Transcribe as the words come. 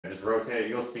Just rotate it,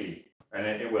 you'll see. And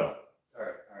it will.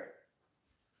 Alright.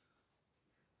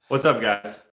 What's up,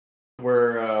 guys?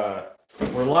 We're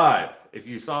live. If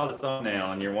you saw the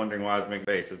thumbnail and you're wondering why I was making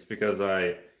face, it's because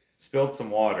I spilled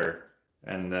some water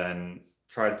and then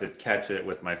tried to catch it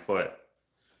with my foot.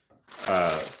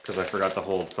 Because I forgot to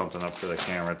hold something up to the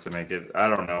camera to make it, I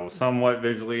don't know, somewhat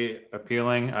visually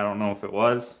appealing. I don't know if it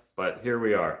was, but here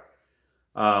we are.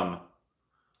 I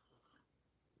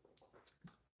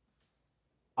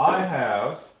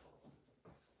have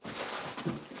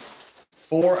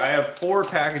four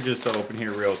packages to open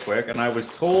here real quick, and I was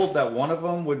told that one of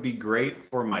them would be great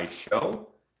for my show,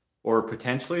 or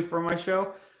potentially for my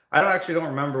show. I actually don't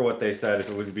remember what they said, if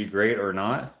it would be great or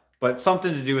not, but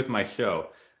something to do with my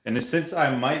show. And since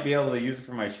I might be able to use it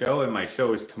for my show, and my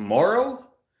show is tomorrow,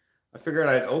 I figured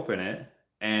I'd open it.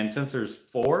 And since there's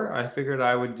four, I figured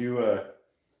I would do a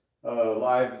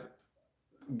live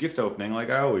gift opening like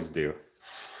I always do.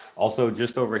 Also,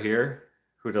 just over here,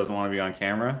 who doesn't want to be on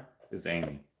camera, is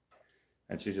Amy.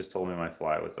 And she just told me my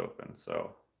fly was open,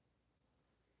 so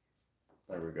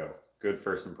there we go. Good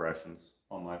first impressions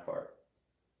on my part.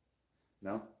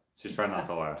 No? She's trying not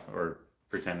to laugh, or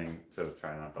pretending to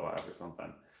try not to laugh or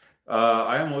something.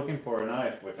 I am looking for a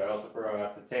knife, which I also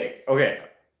forgot to take. Okay,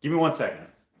 give me 1 second.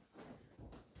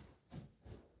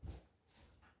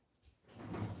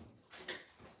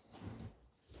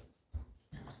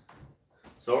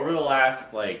 So over the last,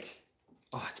 oh,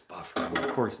 it's buffering. Of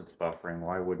course it's buffering.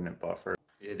 Why wouldn't it buffer?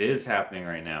 It is happening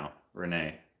right now,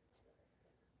 Renee.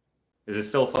 Is it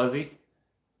still fuzzy?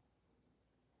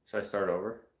 Should I start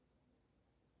over?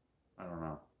 I don't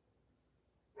know.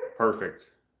 Perfect.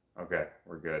 Okay,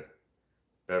 we're good.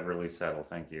 Beverly Settle,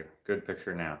 thank you. Good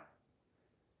picture now.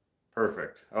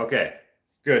 Perfect. Okay,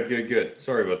 good.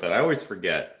 Sorry about that. I always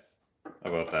forget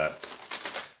about that.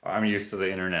 I'm used to the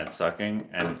internet sucking,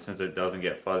 and since it doesn't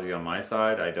get fuzzy on my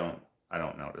side, I don't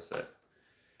notice it.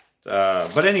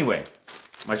 But anyway,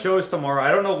 my show is tomorrow.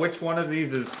 I don't know which one of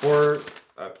these is for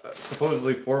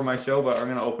supposedly for my show, but I'm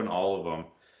gonna open all of them,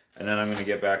 and then I'm gonna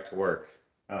get back to work.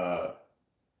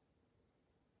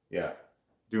 Yeah,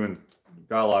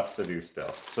 got lots to do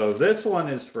still. So this one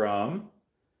is from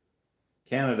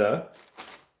Canada.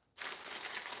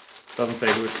 Doesn't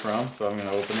say who it's from, so I'm gonna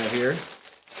open it here.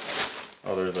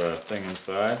 Oh, there's a thing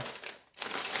inside.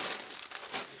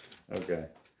 Okay.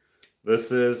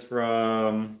 This is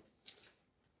from...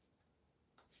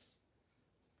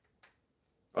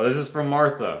 Oh, this is from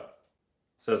Martha.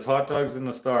 It says, hot dogs in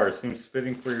the stars. Seems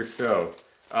fitting for your show.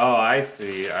 Oh, I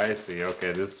see.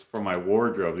 Okay, this is for my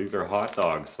wardrobe. These are hot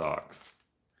dog socks.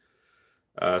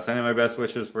 Sending my best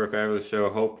wishes for a fabulous show.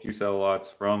 Hope you sell lots,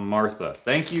 from Martha.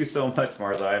 Thank you so much,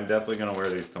 Martha. I'm definitely going to wear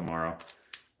these tomorrow.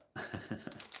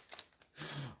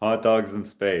 Hot dogs in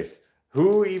space.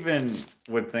 Who even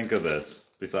would think of this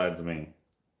besides me?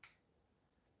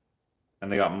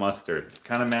 And they got mustard.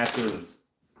 Kind of matches...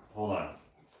 Hold on.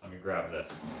 Let me grab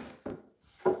this.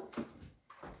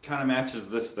 Kind of matches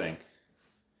this thing.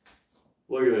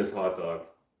 Look at this hot dog.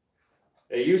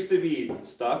 It used to be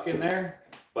stuck in there,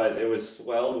 but it was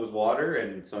swelled with water,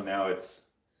 and so now it's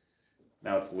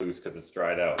loose because it's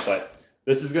dried out. But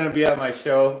this is going to be at my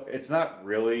show. It's not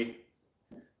really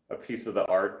a piece of the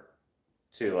art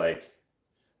to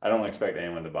I don't expect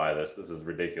anyone to buy this. This is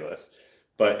ridiculous,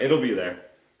 but it'll be there.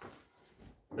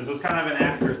 This was kind of an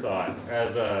afterthought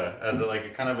as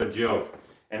a kind of a joke.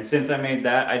 And since I made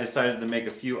that, I decided to make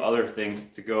a few other things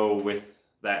to go with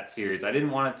that series. I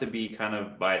didn't want it to be kind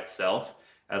of by itself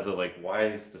as why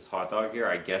is this hot dog here?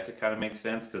 I guess it kind of makes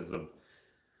sense because of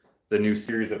the new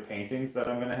series of paintings that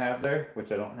I'm going to have there,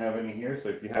 which I don't have any here. So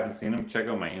if you haven't seen them, check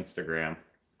out my Instagram,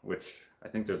 which I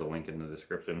think there's a link in the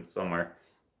description somewhere.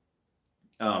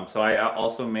 So I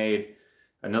also made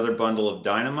another bundle of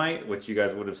dynamite, which you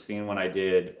guys would have seen when I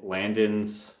did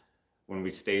Landon's, when we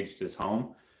staged his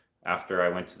home after I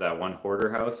went to that one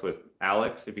hoarder house with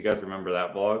Alex. If you guys remember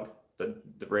that vlog,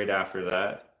 right after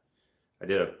that, I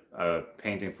did a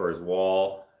painting for his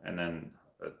wall and then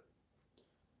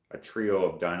a trio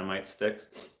of dynamite sticks.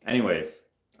 Anyways,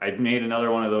 I made another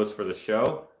one of those for the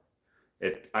show.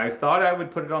 I thought I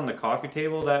would put it on the coffee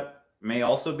table. That may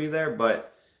also be there, but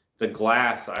the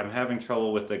glass, I'm having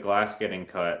trouble with the glass getting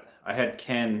cut. I had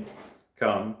Ken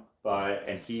come by,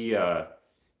 and you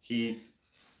can't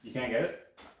get it?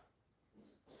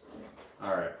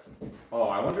 All right. Oh,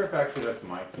 I wonder if actually that's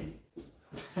my key.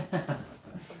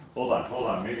 Hold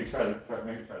on. Maybe try this.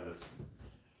 It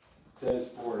says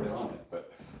for it on it,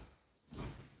 but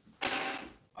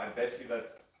I bet you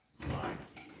that's my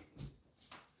key.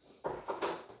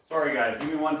 Sorry guys, give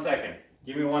me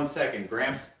 1 second.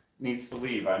 Gramps needs to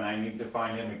leave, and I need to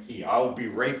find him a key. I'll be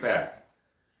right back.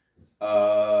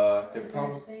 I was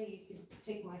gonna say you could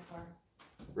take my car.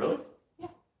 Really? Yeah.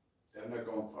 I'm not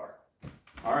going far.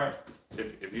 All right.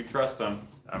 If you trust him,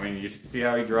 I mean, you should see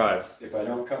how he drives. If I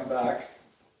don't come back.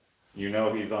 You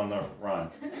know he's on the run.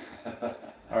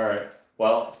 All right.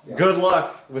 Well, Yeah. good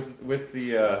luck with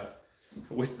the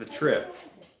trip.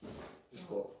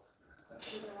 Cool.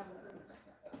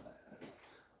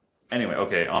 Anyway,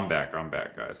 okay, I'm back,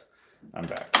 guys. I'm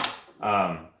back.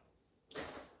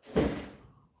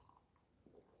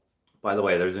 By the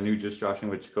way, there's a new Just Joshing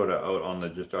with Chakota out on the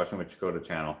Just Joshing with Chakota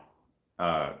channel.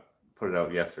 Put it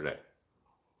out yesterday.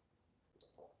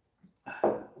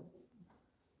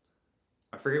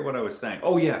 I forget what I was saying.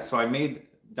 Oh yeah, so I made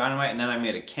dynamite and then I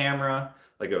made a camera,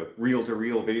 like a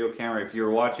reel-to-reel video camera. If you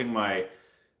were watching my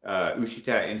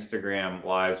Ushita Instagram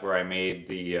lives where I made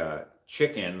the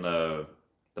chicken, the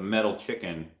metal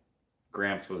chicken,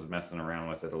 Gramps was messing around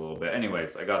with it a little bit.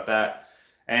 Anyways, I got that.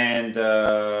 And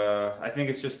I think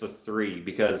it's just a 3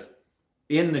 because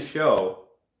in the show,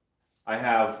 I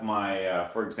have my,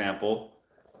 for example,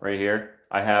 right here,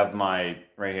 I have my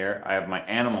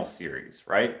animal series,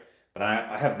 right? But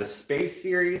I have the space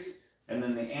series, and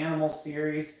then the animal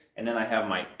series, and then I have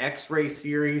my X-ray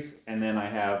series, and then I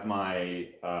have my,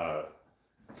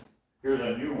 here's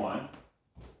a new one.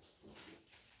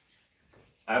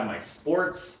 I have my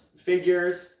sports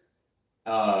figures,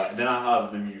 then I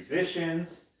have the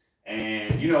musicians,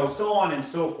 and you know, so on and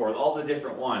so forth, all the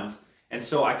different ones. And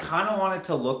so I kind of want it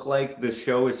to look like the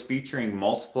show is featuring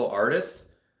multiple artists,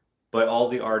 but all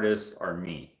the artists are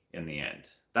me in the end.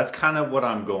 That's kind of what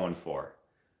I'm going for.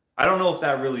 I don't know if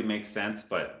that really makes sense,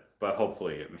 but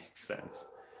hopefully it makes sense.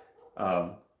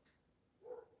 Hold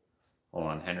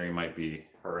on, Henry might be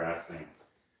harassing.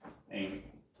 Amy,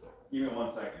 give me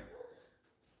 1 second.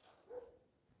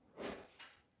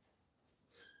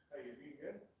 Hey, you being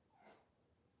good?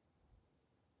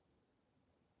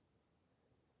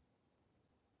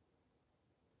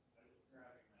 I was grabbing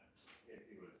that if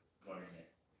he was bugging me.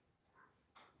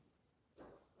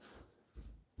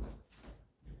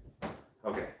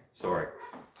 Okay, sorry.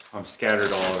 I'm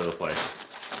scattered all over the place.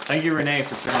 Thank you, Renee,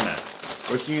 for sharing that.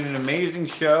 Wishing you an amazing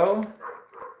show.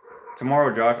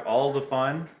 Tomorrow, Josh, all the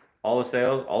fun, all the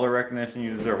sales, all the recognition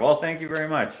you deserve. Well, thank you very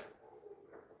much.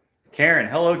 Karen,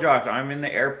 hello, Josh. I'm in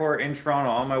the airport in Toronto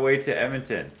on my way to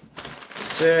Edmonton.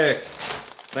 Sick.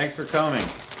 Thanks for coming.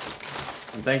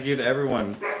 And thank you to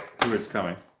everyone who is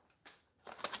coming.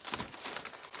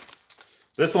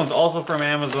 This one's also from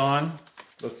Amazon.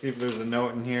 Let's see if there's a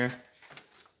note in here.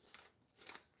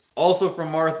 Also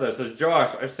from Martha, it says,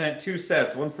 Josh, I've sent 2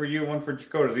 sets, one for you, one for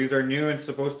Chakota. These are new and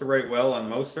supposed to write well on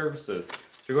most surfaces.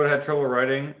 Chakota had trouble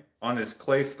writing on his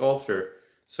clay sculpture,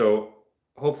 so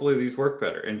hopefully these work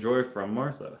better. Enjoy from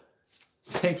Martha.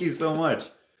 Thank you so much.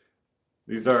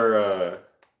 These are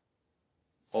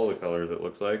all the colors, it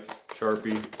looks like.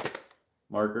 Sharpie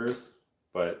markers,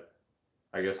 but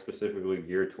I guess specifically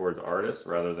geared towards artists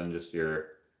rather than just your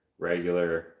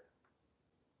regular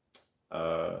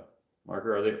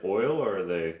marker. Are they oil or are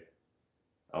they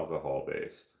alcohol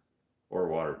based or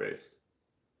water based?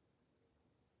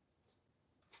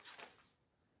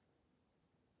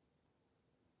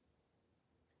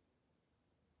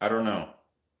 I don't know.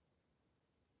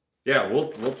 Yeah,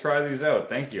 we'll try these out.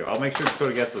 Thank you. I'll make sure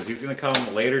Dakota gets those. He's gonna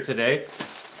come later today.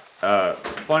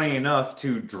 Funny enough,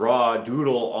 to draw a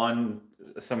doodle on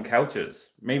some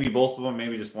couches. Maybe both of them,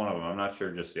 maybe just one of them. I'm not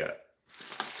sure just yet.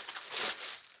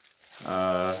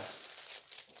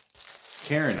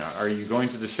 Karen, are you going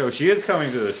to the show? She is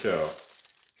coming to the show.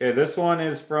 Okay, this one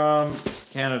is from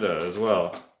Canada as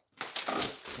well.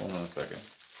 Hold on a second.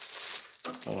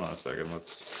 Hold on a second.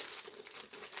 Let's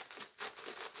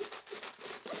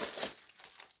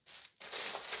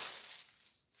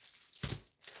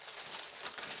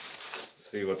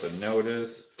see what the note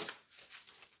is.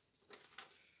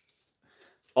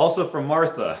 Also from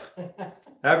Martha.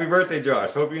 Happy birthday,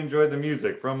 Josh. Hope you enjoyed the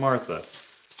music. From Martha.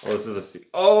 Oh, this is a...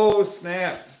 Oh,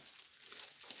 snap.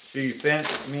 She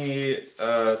sent me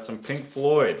some Pink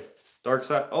Floyd. Dark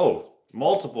Side... Oh,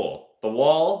 multiple. The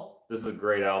Wall. This is a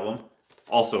great album.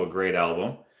 Also a great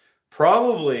album.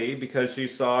 Probably because she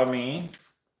saw me...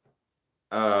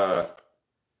 Probably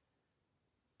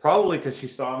because she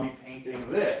saw me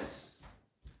painting this.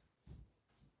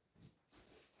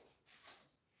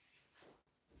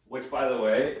 Which, by the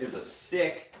way, is a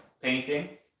sick painting.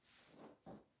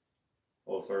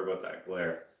 Oh, sorry about that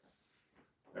glare.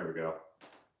 There we go.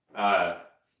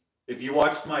 If you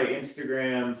watched my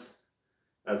Instagrams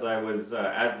as I was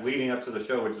leading up to the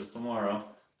show, which is tomorrow,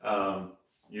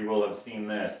 you will have seen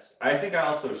this. I think I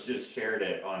also just shared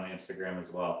it on Instagram as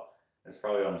well. It's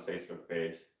probably on the Facebook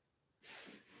page.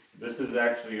 This is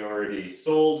actually already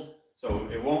sold, so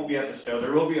it won't be at the show.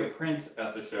 There will be a print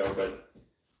at the show,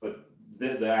 but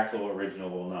the actual original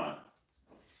will not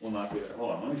be there.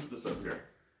 Hold on, let me put this up here,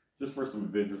 just for some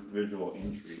visual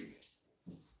intrigue.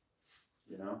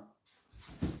 You know.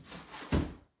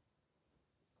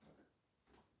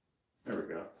 There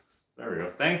we go. There we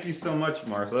go. Thank you so much,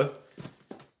 Martha.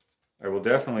 I will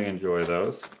definitely enjoy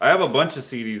those. I have a bunch of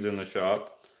CDs in the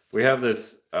shop. We have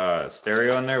this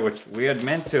stereo in there, which we had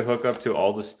meant to hook up to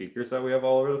all the speakers that we have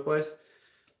all over the place.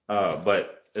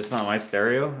 But it's not my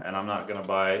stereo, and I'm not going to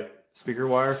buy speaker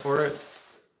wire for it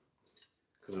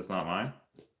because it's not mine.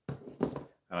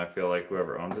 And I feel like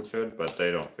whoever owns it should, but they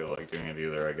don't feel like doing it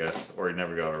either, I guess, or he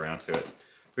never got around to it.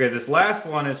 Okay, this last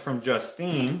one is from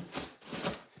Justine.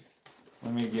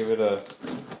 Let me give it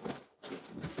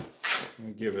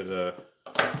a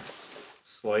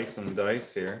slice and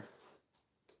dice here.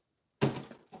 Come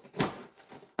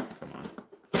on.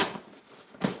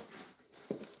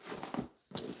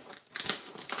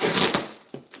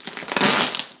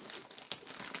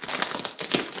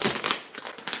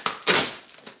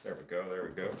 There we go, there we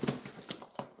go.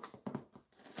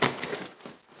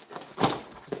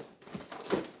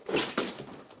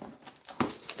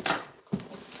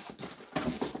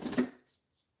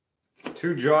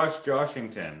 To Josh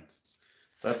Joshington.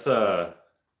 That's I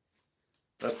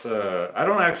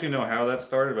don't actually know how that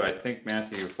started, but I think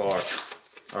Matthew Fox,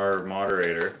 our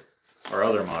moderator, our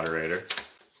other moderator,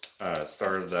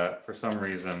 started that for some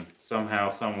reason, somehow,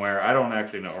 somewhere. I don't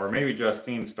actually know, or maybe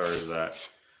Justine started that.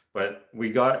 But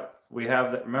we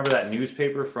have that. Remember that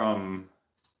newspaper from?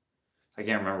 I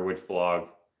can't remember which vlog.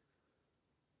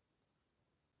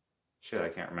 Shit, I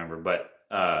can't remember, but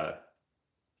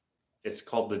it's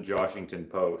called the Joshington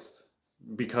Post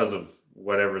because of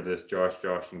whatever this Josh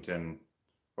Joshington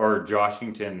or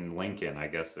Joshington Lincoln, I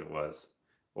guess it was,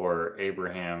 or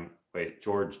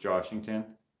George Joshington,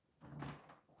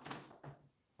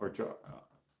 or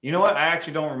you know what? I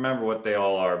actually don't remember what they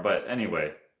all are, but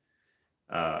anyway.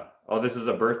 Oh, this is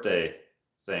a birthday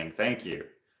thing. Thank you.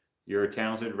 You're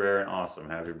talented, rare, and awesome.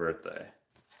 Happy birthday.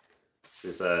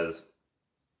 She says,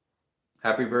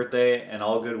 happy birthday and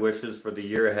all good wishes for the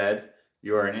year ahead.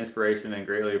 You are an inspiration and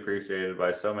greatly appreciated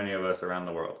by so many of us around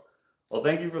the world. Well,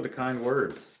 thank you for the kind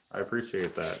words. I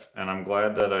appreciate that. And I'm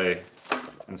glad that I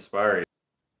inspire you.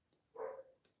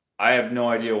 I have no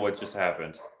idea what just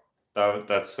happened.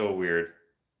 That's so weird.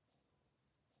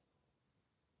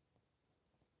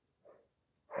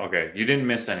 Okay, you didn't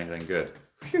miss anything. Good.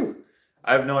 Phew.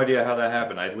 I have no idea how that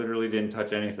happened. I literally didn't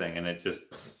touch anything and it just...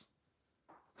 Pfft.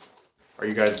 Are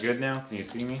you guys good now? Can you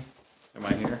see me? Am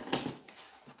I here?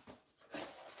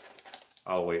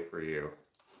 I'll wait for you.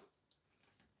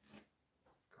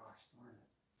 Gosh darn it.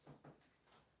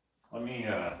 Let me,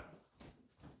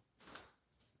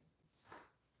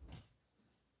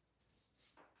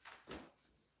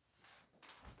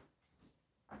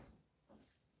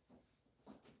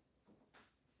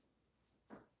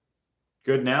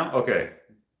 Good now? Okay.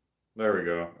 There we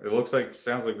go. It looks like,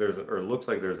 sounds like there's, or it looks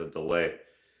like there's a delay.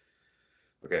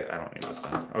 Okay, I don't need this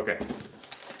then. Okay.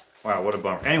 Wow, what a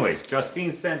bummer. Anyways,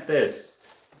 Justine sent this.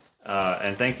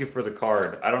 And thank you for the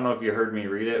card. I don't know if you heard me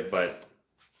read it, but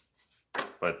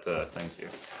thank you.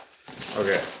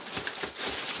 Okay.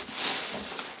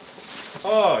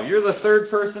 Oh, you're the third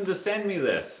person to send me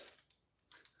this.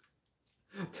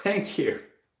 Thank you.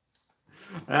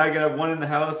 Now I can have one in the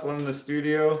house, one in the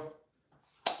studio,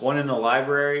 one in the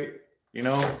library, you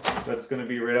know, that's going to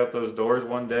be right out those doors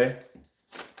one day.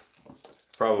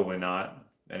 Probably not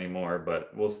anymore,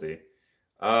 but we'll see.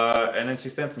 And then she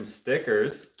sent some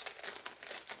stickers.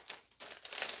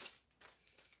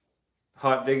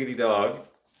 Hot diggity dog.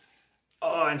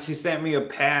 Oh, and she sent me a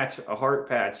patch, a heart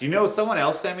patch. You know, someone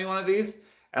else sent me one of these,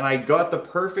 and I got the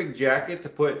perfect jacket to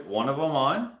put one of them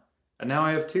on, and now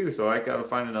I have two, so I gotta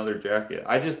find another jacket.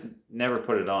 I just never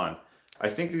put it on. I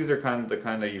think these are kind of the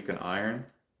kind that you can iron.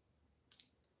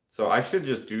 So I should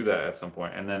just do that at some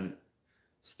point. And then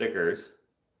stickers.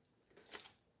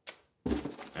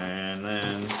 And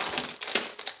then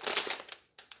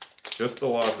just a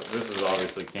lot of, this is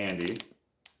obviously candy.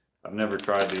 I've never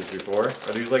tried these before.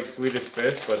 Are these like Swedish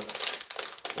fish, but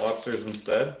lobsters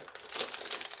instead?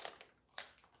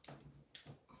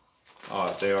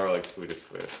 Oh, they are like Swedish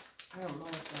fish. I don't know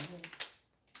what that is.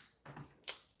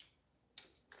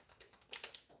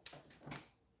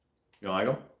 You don't like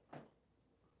them?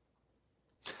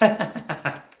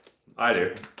 I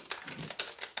do.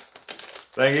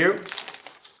 Thank you.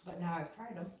 But now I've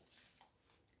tried them.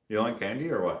 You don't like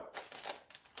candy or what?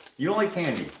 You don't like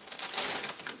candy.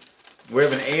 We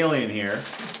have an alien here.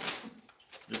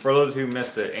 For those who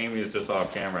missed it, Amy is just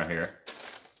off camera here.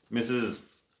 Mrs.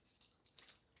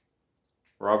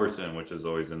 Robertson, which is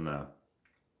always in the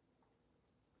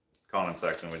comment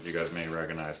section, which you guys may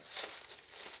recognize.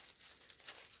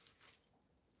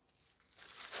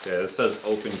 Okay, this says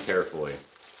open carefully.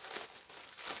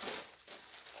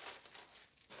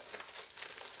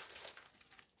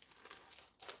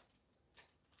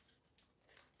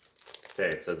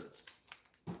 Okay, it says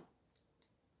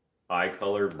eye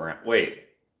color brown. Wait.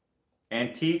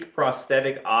 Antique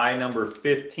prosthetic eye number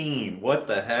 15. What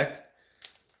the heck?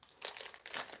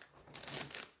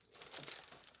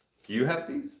 Do you have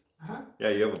these? Uh-huh. Yeah,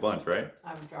 you have a bunch, right? I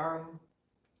have a jar of them.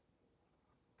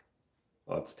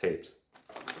 Oh, it's tapes.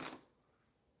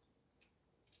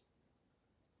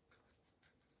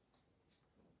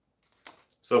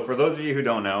 So for those of you who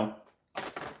don't know,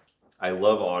 I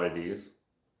love oddities.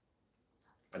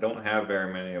 I don't have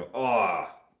very many of. Oh,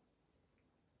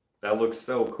 that looks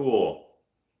so cool.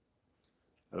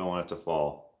 I don't want it to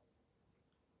fall.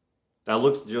 That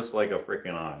looks just like a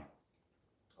freaking eye.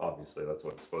 Obviously, that's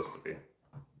what it's supposed to be.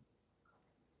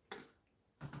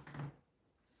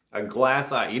 A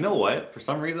glass eye. You know what? For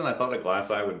some reason, I thought a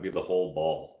glass eye would be the whole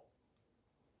ball.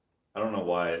 I don't know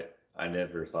why I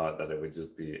never thought that it would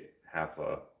just be half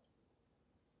a,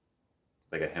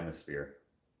 like a hemisphere.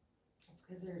 That's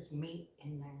because there's meat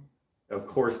in there. Of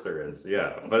course there is,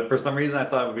 yeah. But for some reason I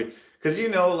thought it would be, because you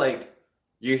know, like,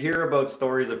 you hear about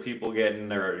stories of people getting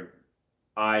their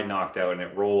eye knocked out and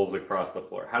it rolls across the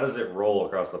floor. How does it roll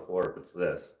across the floor if it's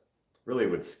this? It really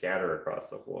would scatter across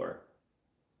the floor.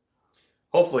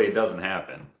 Hopefully it doesn't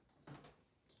happen.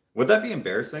 Would that be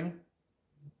embarrassing?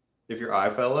 If your eye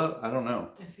fell out? I don't know.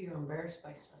 If you're embarrassed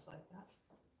by stuff like that.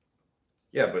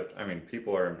 Yeah, but I mean,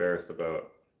 people are embarrassed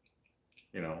about,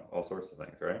 you know, all sorts of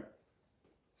things, right?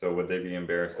 So would they be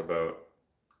embarrassed about,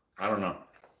 I don't know.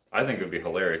 I think it would be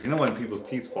hilarious. You know when people's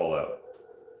teeth fall out?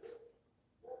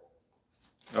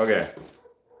 Okay.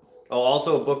 Oh,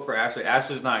 also a book for Ashley.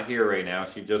 Ashley's not here right now.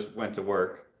 She just went to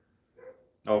work.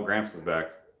 Oh, Gramps is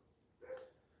back.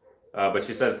 But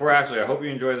she said, for Ashley, I hope you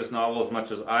enjoy this novel as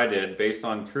much as I did, based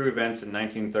on true events in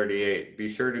 1938. Be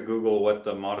sure to Google what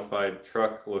the modified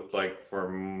truck looked like for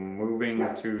moving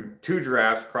to 2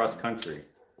 giraffes cross country.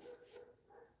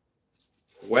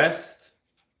 West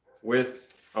with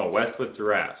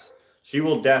giraffes. She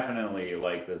will definitely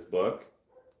like this book.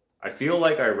 I feel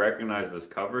like I recognize this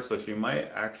cover, so she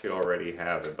might actually already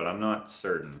have it, but I'm not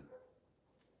certain.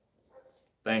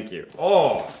 Thank you.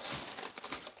 Oh!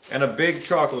 And a big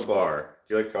chocolate bar.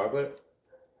 Do you like chocolate?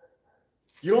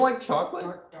 You don't like chocolate?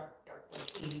 Dark, like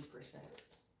 80%.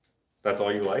 That's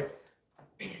all you like?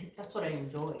 That's what I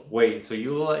enjoy. Wait, so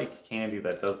you like candy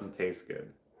that doesn't taste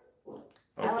good?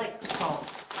 Okay. I like salt.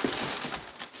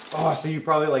 Oh, so you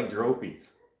probably like Dropies.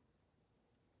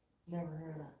 Never heard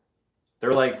of that.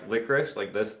 They're like licorice,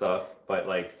 like this stuff, but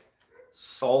like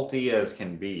salty as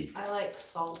can be. I like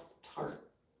salt tart,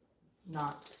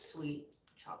 not sweet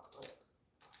chocolate.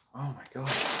 Oh my god.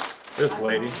 This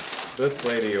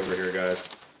lady over here, guys.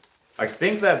 I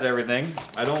think that's everything.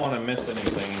 I don't want to miss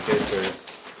anything in case there's...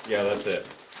 Yeah, that's it.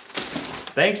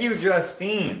 Thank you,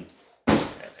 Justine.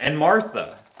 And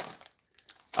Martha.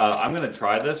 I'm going to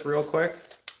try this real quick.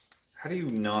 How do you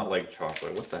not like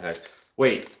chocolate? What the heck?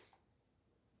 Wait.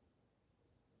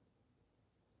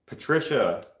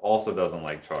 Patricia also doesn't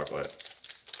like chocolate.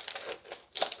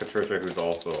 Patricia, who's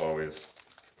also always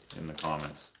in the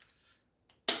comments.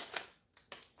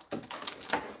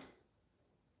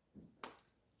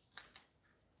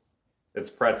 It's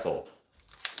pretzel.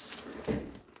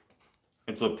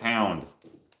 It's a pound.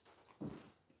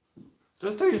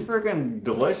 This tastes freaking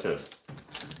delicious.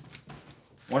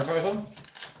 Want to try some?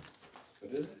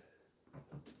 What is it?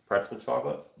 Pretzel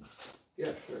chocolate?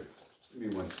 Yeah, sure. Give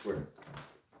me 1 square.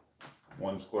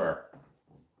 1 square.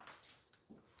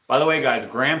 By the way, guys,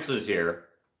 Gramps is here.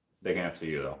 They can't see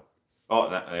you though. Oh,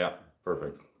 yeah,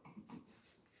 perfect.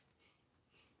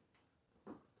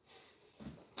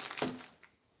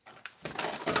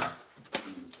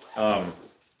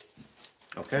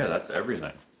 Okay, that's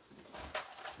everything.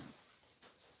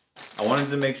 I wanted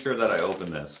to make sure that I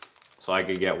opened this so I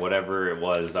could get whatever it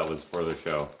was that was for the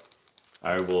show.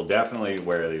 I will definitely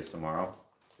wear these tomorrow.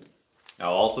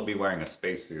 I'll also be wearing a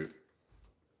spacesuit,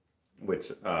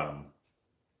 which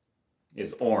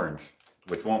is orange,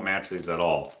 which won't match these at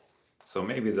all. So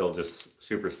maybe they'll just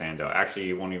super stand out. Actually,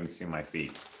 you won't even see my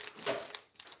feet.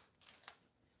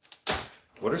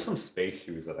 What are some space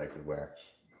shoes that I could wear?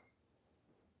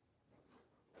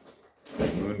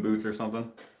 Like moon boots or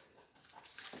something?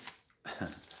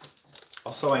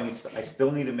 Also, I still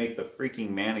need to make the freaking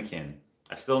mannequin.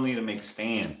 I still need to make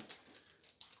Stan.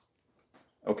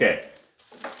 Okay.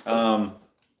 I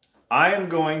am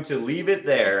going to leave it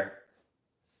there.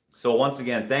 So once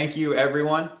again, thank you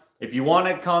everyone. If you want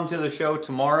to come to the show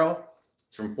tomorrow,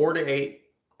 it's from 4 to 8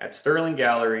 at Sterling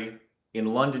Gallery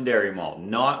in Londonderry Mall,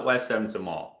 not West Hampton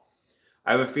Mall.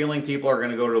 I have a feeling people are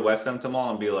going to go to West Hampton Mall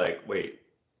and be like, wait,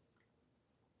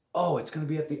 oh, it's going to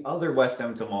be at the other West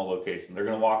Hampton Mall location. They're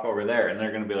going to walk over there and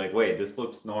they're going to be like, wait, this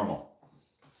looks normal.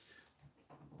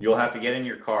 You'll have to get in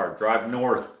your car, drive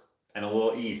north and a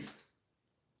little east,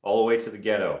 all the way to the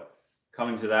ghetto,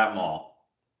 coming to that mall.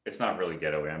 It's not really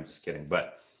ghetto, I'm just kidding,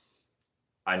 but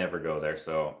I never go there,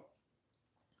 so.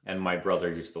 And my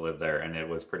brother used to live there, and it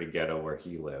was pretty ghetto where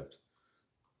he lived.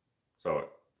 So,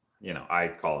 you know, I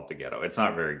call it the ghetto. It's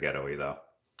not very ghetto-y, though.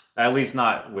 At least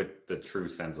not with the true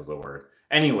sense of the word.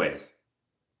 Anyways,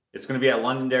 it's going to be at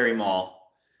Londonderry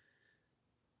Mall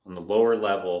on the lower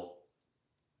level,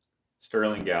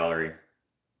 Sterling Gallery.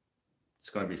 It's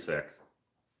going to be sick.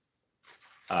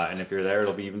 And if you're there,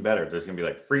 it'll be even better. There's going to be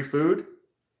like free food.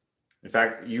 In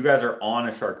fact, you guys are on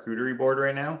a charcuterie board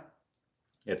right now.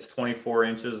 It's 24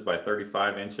 inches by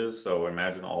 35 inches. So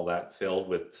imagine all that filled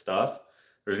with stuff.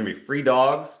 There's going to be free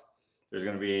dogs. There's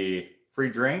going to be free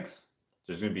drinks.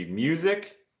 There's going to be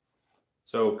music.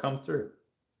 So come through.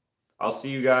 I'll see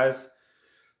you guys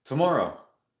tomorrow.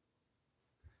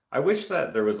 I wish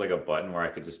that there was like a button where I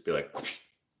could just be like,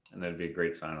 and that'd be a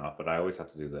great sign off, but I always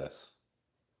have to do this.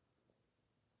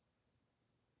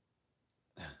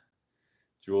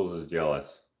 Jules is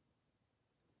jealous.